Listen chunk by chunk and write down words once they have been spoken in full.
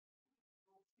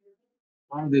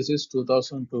And this is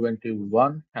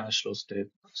 2021 cash flow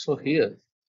statement. So here,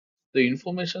 the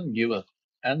information given,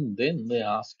 and then they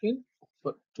asking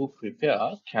to prepare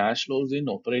cash flows in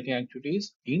operating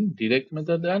activities in direct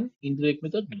method and indirect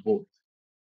method both.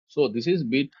 So this is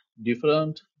bit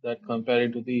different that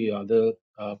compared to the other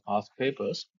past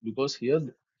papers because here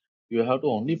you have to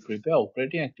only prepare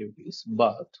operating activities,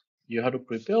 but you have to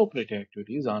prepare operating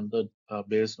activities under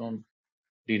based on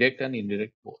direct and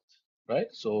indirect both, right?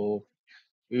 So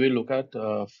we will look at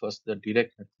first the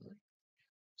direct method.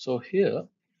 So here,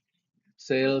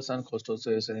 sales and cost of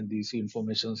sales and these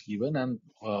information is given, and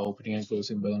opening and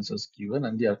closing balances given,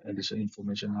 and the additional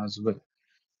information as well.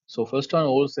 So first on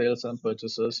all sales and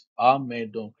purchases are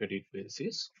made on credit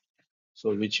basis.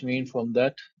 So which means from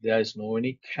that there is no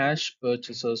any cash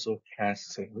purchases or cash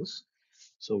sales.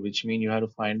 So which means you have to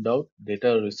find out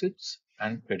debtor receipts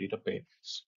and creditor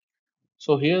payments.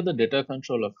 So here the debtor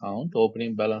control account,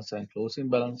 opening balance and closing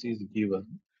balance is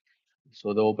given.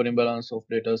 So the opening balance of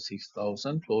debtors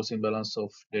 6,000, closing balance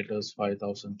of debtors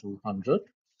 5,200,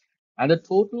 and the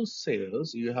total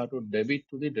sales you have to debit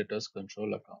to the debtors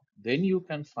control account. Then you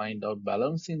can find out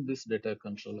balance in this debtor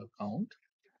control account.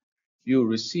 You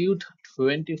received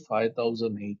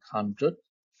 25,800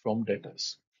 from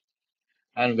debtors.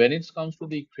 And when it comes to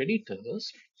the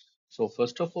creditors, so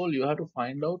first of all you have to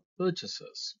find out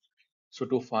purchasers. So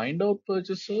to find out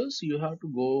purchasers, you have to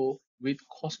go with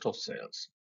cost of sales.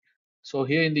 So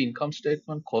here in the income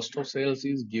statement, cost of sales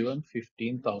is given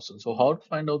 15,000. So how to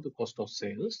find out the cost of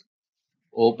sales?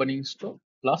 Opening stock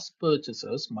plus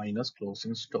purchases minus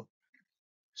closing stock.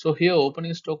 So here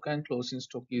opening stock and closing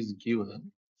stock is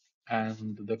given,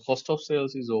 and the cost of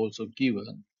sales is also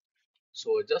given.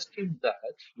 So adjusting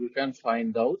that, you can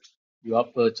find out your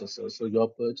purchases. So your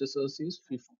purchases is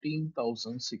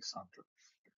 15,600.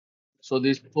 So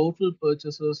this total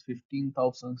purchases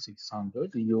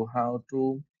 15,600. You have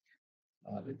to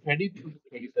credit to the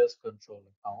creditors control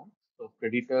account. So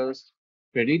creditors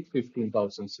credit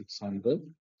 15,600,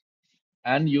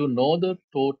 and you know the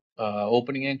total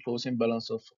opening and closing balance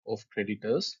of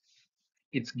creditors.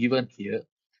 It's given here.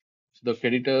 So the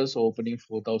creditors opening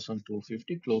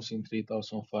 4,250, closing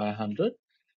 3,500,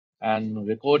 and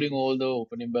recording all the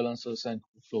opening balances and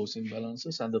closing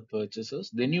balances and the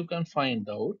purchases. Then you can find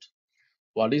out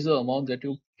what is the amount that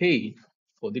you paid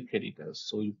for the creditors.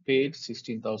 So you paid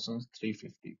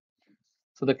 16,350.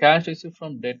 So the cash received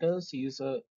from debtors is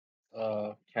a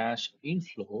cash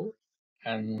inflow,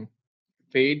 and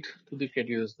paid to the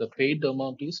creditors, the paid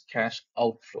amount is cash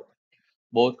outflow.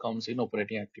 Both comes in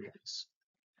operating activities.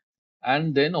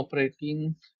 And then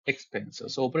operating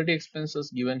expenses. So operating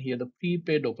expenses given here the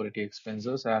prepaid operating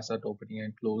expenses as at opening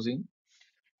and closing.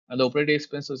 And the operating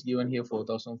expenses given here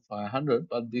 4,500,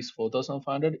 but this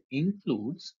 4,500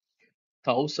 includes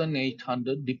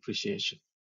 1,800 depreciation.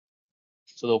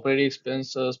 So the operating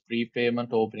expenses,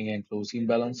 prepayment, opening and closing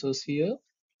balances here,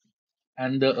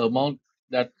 and the amount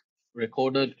that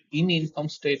recorded in income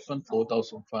statement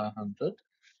 4,500,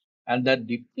 and that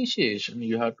depreciation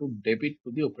you have to debit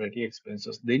to the operating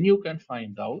expenses. Then you can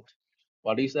find out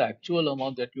what is the actual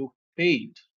amount that you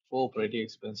paid for operating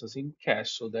expenses in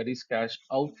cash. So that is cash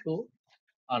outflow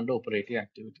under operating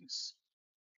activities.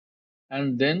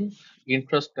 And then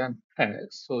interest and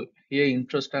tax. So here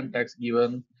interest and tax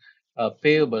given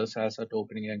payables as at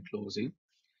opening and closing.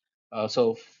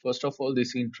 So first of all,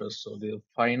 this interest. So the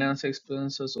finance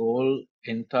expenses all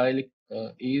entirely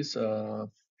is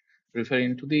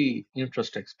referring to the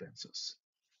interest expenses.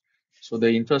 So the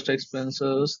interest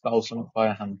expenses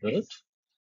 1,500.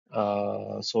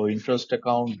 So interest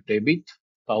account debit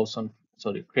 1,000,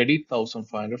 sorry, credit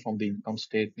 1,500 from the income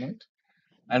statement,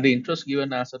 and the interest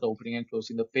given as at opening and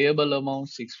closing the payable amount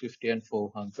 650 and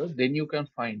 400. Then you can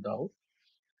find out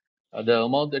the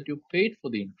amount that you paid for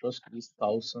the interest is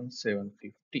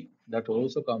 1,750. That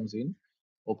also comes in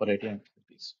operating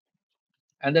activities.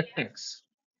 And the tax.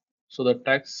 So the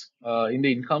tax in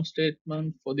the income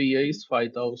statement for the year is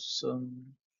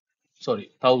 5,000,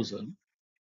 sorry, 1,000.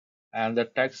 And the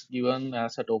tax given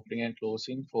as at opening and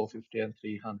closing 450 and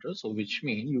 300. So which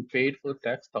means you paid for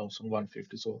tax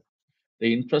 1,150. So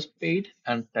the interest paid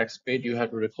and tax paid you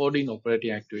have to record in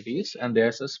operating activities, and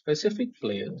there's a specific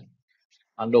layer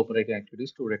under operating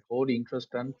activities to record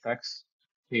interest and tax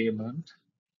payment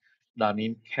done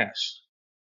in cash.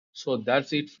 So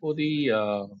that's it for the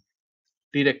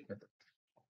direct method,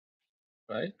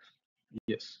 right?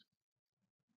 Yes.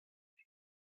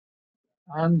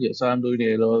 And yes, I'm doing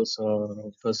A levels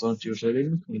personal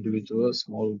tutoring, individual,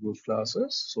 small group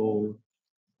classes. So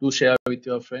do share with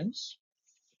your friends.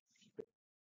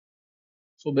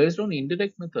 So based on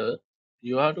indirect method,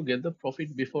 you have to get the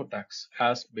profit before tax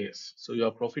as base. So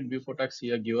your profit before tax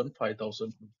here given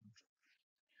 5,000.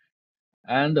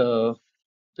 And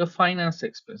the finance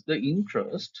expense, the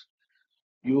interest,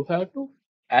 you have to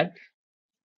add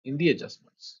in the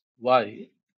adjustments. Why?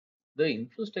 The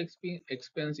interest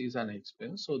expense is an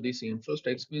expense. So this interest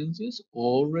expense is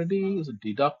already is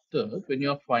deducted when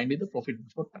you are finding the profit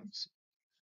before tax.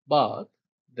 But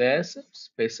there's a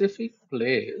specific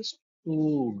place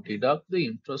to deduct the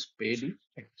interest paid in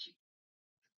tax.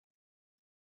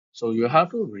 So you have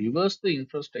to reverse the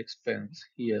interest expense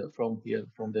here from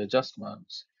the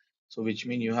adjustments. So which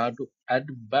means you have to add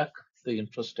back the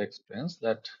interest expense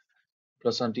that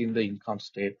present in the income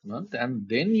statement, and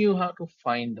then you have to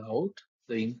find out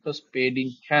the interest paid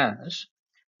in cash,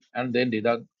 and then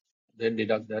deduct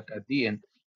that at the end,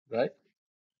 right?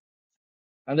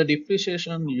 And the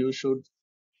depreciation you should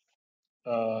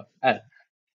add,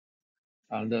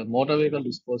 and the motor vehicle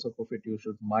disposal profit you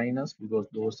should minus because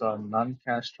those are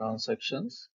non-cash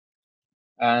transactions.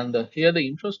 And here the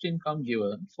interest income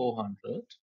given 400.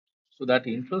 So that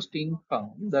interest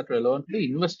income that relevant to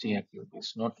the investing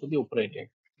activities, not to the operating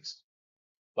activities.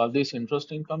 But this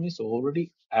interest income is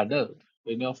already added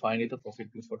when you're finding the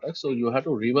profit before tax. So you have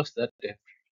to reverse that debt,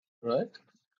 right?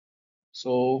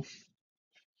 So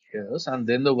yes, and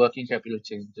then the working capital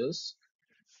changes.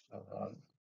 Uh,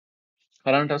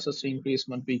 Current assets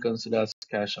increasement we consider as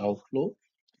cash outflow,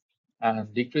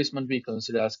 and decreasement we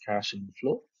consider as cash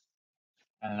inflow.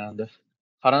 And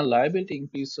current liability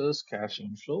increases cash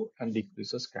inflow and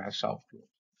decreases cash outflow.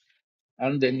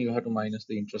 And then you have to minus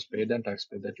the interest paid and tax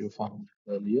paid that you found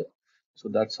earlier. So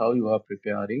that's how you are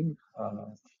preparing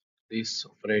this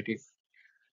operating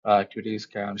activities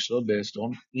cash flow based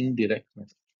on indirect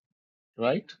method,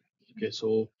 right? Okay,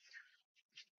 so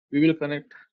we will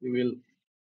connect, we will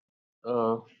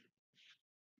uh,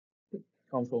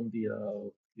 come from the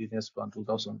next one,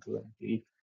 2020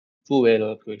 two-way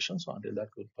equation. So until that,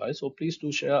 goodbye. So please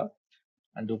do share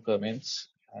and do comments.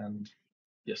 And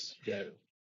yes, yeah.